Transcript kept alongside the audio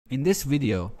In this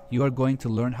video, you are going to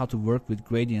learn how to work with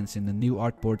gradients in the new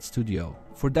Artboard Studio.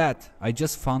 For that, I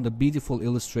just found a beautiful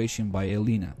illustration by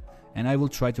Elena, and I will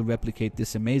try to replicate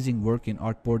this amazing work in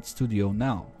Artboard Studio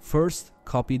now. First,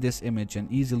 copy this image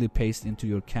and easily paste into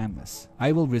your canvas.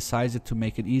 I will resize it to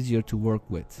make it easier to work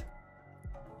with.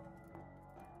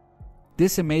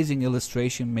 This amazing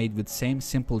illustration made with same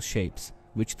simple shapes,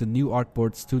 which the new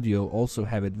Artboard Studio also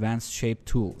have advanced shape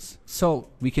tools. So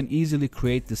we can easily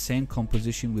create the same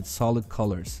composition with solid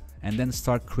colors and then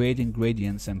start creating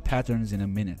gradients and patterns in a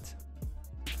minute.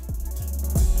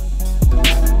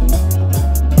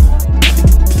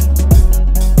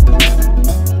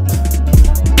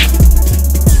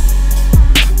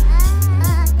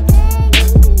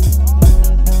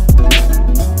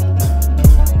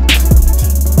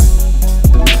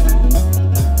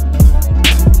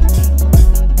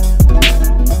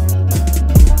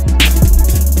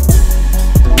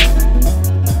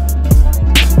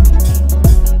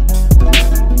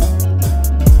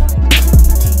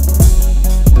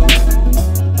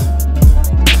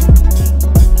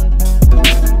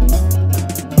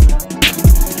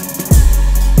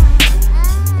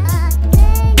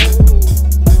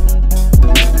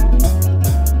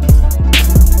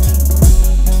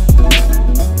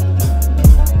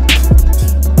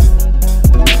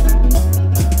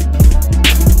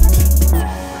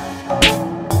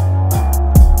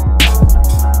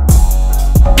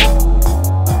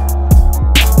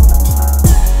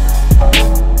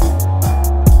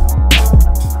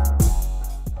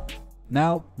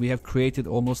 Now we have created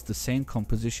almost the same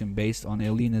composition based on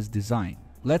Elena's design.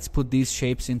 Let's put these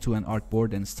shapes into an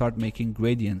artboard and start making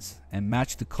gradients and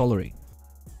match the coloring.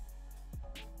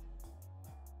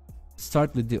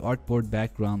 Start with the artboard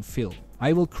background fill.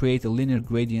 I will create a linear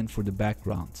gradient for the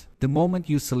background. The moment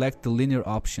you select the linear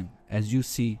option, as you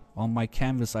see on my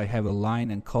canvas, I have a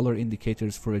line and color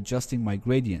indicators for adjusting my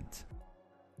gradient.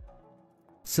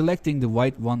 Selecting the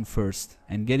white one first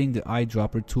and getting the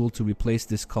eyedropper tool to replace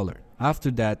this color.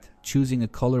 After that, choosing a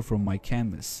color from my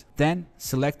canvas. Then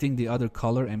selecting the other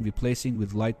color and replacing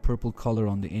with light purple color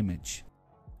on the image.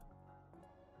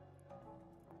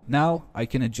 Now I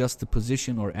can adjust the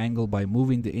position or angle by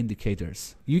moving the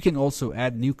indicators. You can also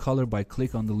add new color by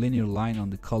click on the linear line on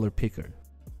the color picker.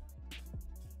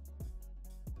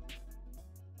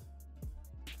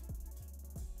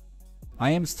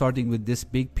 I am starting with this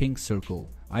big pink circle.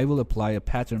 I will apply a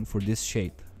pattern for this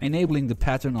shape, enabling the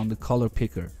pattern on the color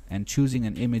picker and choosing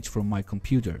an image from my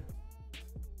computer.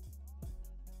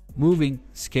 Moving,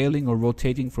 scaling or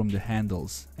rotating from the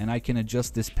handles, and I can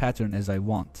adjust this pattern as I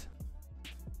want.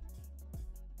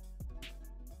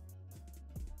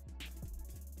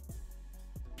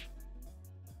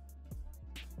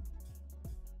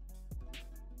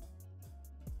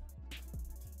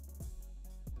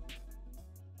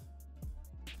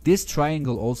 This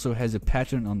triangle also has a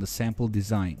pattern on the sample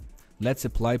design. Let's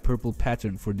apply purple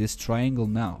pattern for this triangle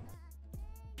now.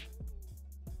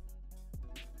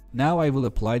 Now I will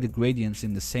apply the gradients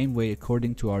in the same way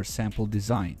according to our sample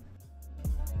design.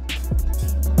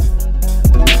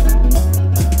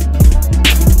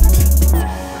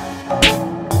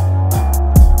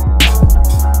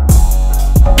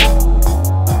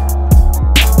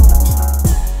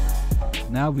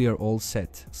 Now we are all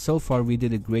set. So far we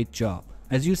did a great job.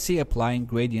 As you see, applying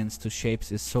gradients to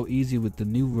shapes is so easy with the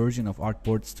new version of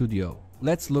Artboard Studio.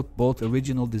 Let's look both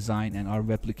original design and our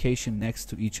replication next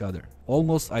to each other.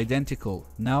 Almost identical.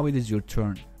 Now it is your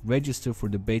turn. Register for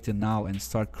the beta now and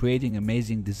start creating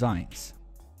amazing designs.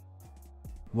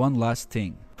 One last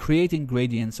thing. Creating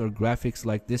gradients or graphics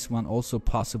like this one also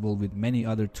possible with many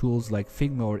other tools like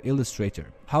Figma or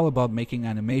Illustrator. How about making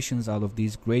animations out of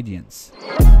these gradients?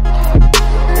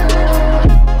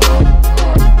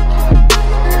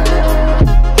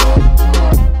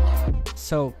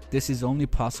 So, this is only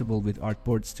possible with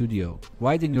Artboard Studio.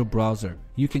 Widen your browser.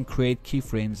 You can create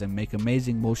keyframes and make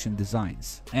amazing motion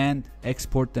designs and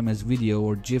export them as video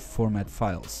or GIF format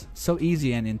files. So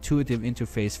easy and intuitive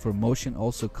interface for motion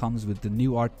also comes with the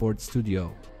new Artboard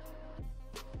Studio.